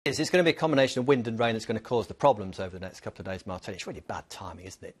It's going to be a combination of wind and rain that's going to cause the problems over the next couple of days, Martin. It's really bad timing,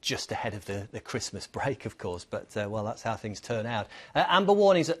 isn't it? Just ahead of the Christmas break, of course, but, well, that's how things turn out. Amber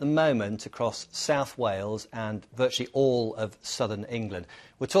warnings at the moment across South Wales and virtually all of southern England.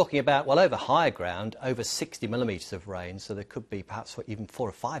 We're talking about, well, over higher ground, over 60 millimetres of rain, so there could be perhaps even 4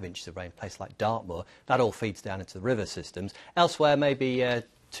 or 5 inches of rain in a place like Dartmoor. That all feeds down into the river systems. Elsewhere, maybe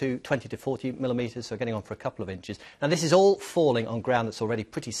 20 to 40 millimetres, so getting on for a couple of inches. Now, this is all falling on ground that's already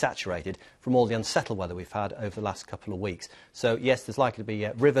pretty saturated from all the unsettled weather we've had over the last couple of weeks. So, yes, there's likely to be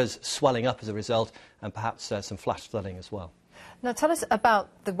rivers swelling up as a result and perhaps some flash flooding as well. Now, tell us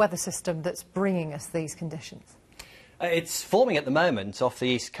about the weather system that's bringing us these conditions. It's forming at the moment off the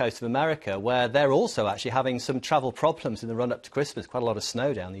east coast of America, where they're also actually having some travel problems in the run-up to Christmas. Quite a lot of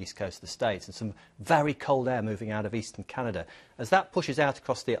snow down the east coast of the States and some very cold air moving out of eastern Canada. As that pushes out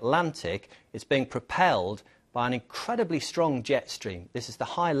across the Atlantic, it's being propelled by an incredibly strong jet stream. This is the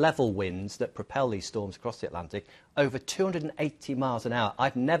high-level winds that propel these storms across the Atlantic, over 280 miles an hour.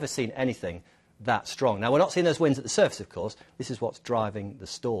 I've never seen anything that strong. Now, we're not seeing those winds at the surface, of course. This is what's driving the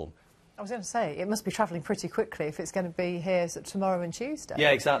storm. I was going to say, it must be travelling pretty quickly if it's going to be here tomorrow and Tuesday. Yeah,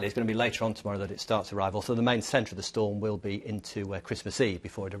 exactly. It's going to be later on tomorrow that it starts to arrive. Also, the main centre of the storm will be into Christmas Eve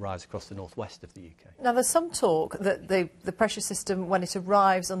before it arrives across the northwest of the UK. Now, there's some talk that the pressure system, when it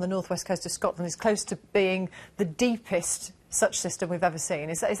arrives on the northwest coast of Scotland, is close to being the deepest such system we've ever seen.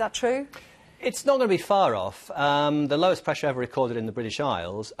 Is that true? It's not going to be far off. The lowest pressure ever recorded in the British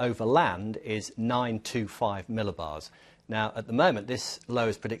Isles over land is 925 millibars. Now, at the moment, this low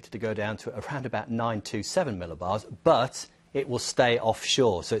is predicted to go down to around about 927 millibars, but it will stay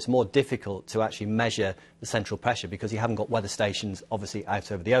offshore, so it's more difficult to actually measure the central pressure because you haven't got weather stations, obviously, out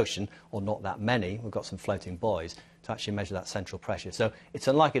over the ocean, or not that many. We've got some floating buoys to actually measure that central pressure. So it's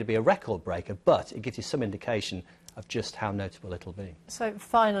unlikely to be a record breaker, but it gives you some indication of just how notable it'll be. So,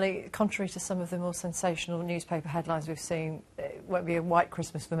 finally, contrary to some of the more sensational newspaper headlines we've seen, it won't be a white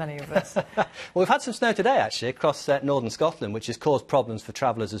Christmas for many of us. Well, we've had some snow today, actually, across northern Scotland, which has caused problems for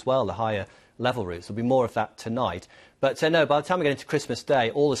travellers as well, the higher level routes. There'll be more of that tonight. But, no, by the time we get into Christmas Day,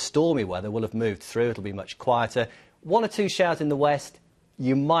 all the stormy weather will have moved through. It'll be much quieter. 1 or 2 showers in the west.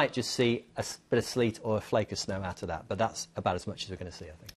 You might just see a bit of sleet or a flake of snow out of that, but that's about as much as we're going to see, I think.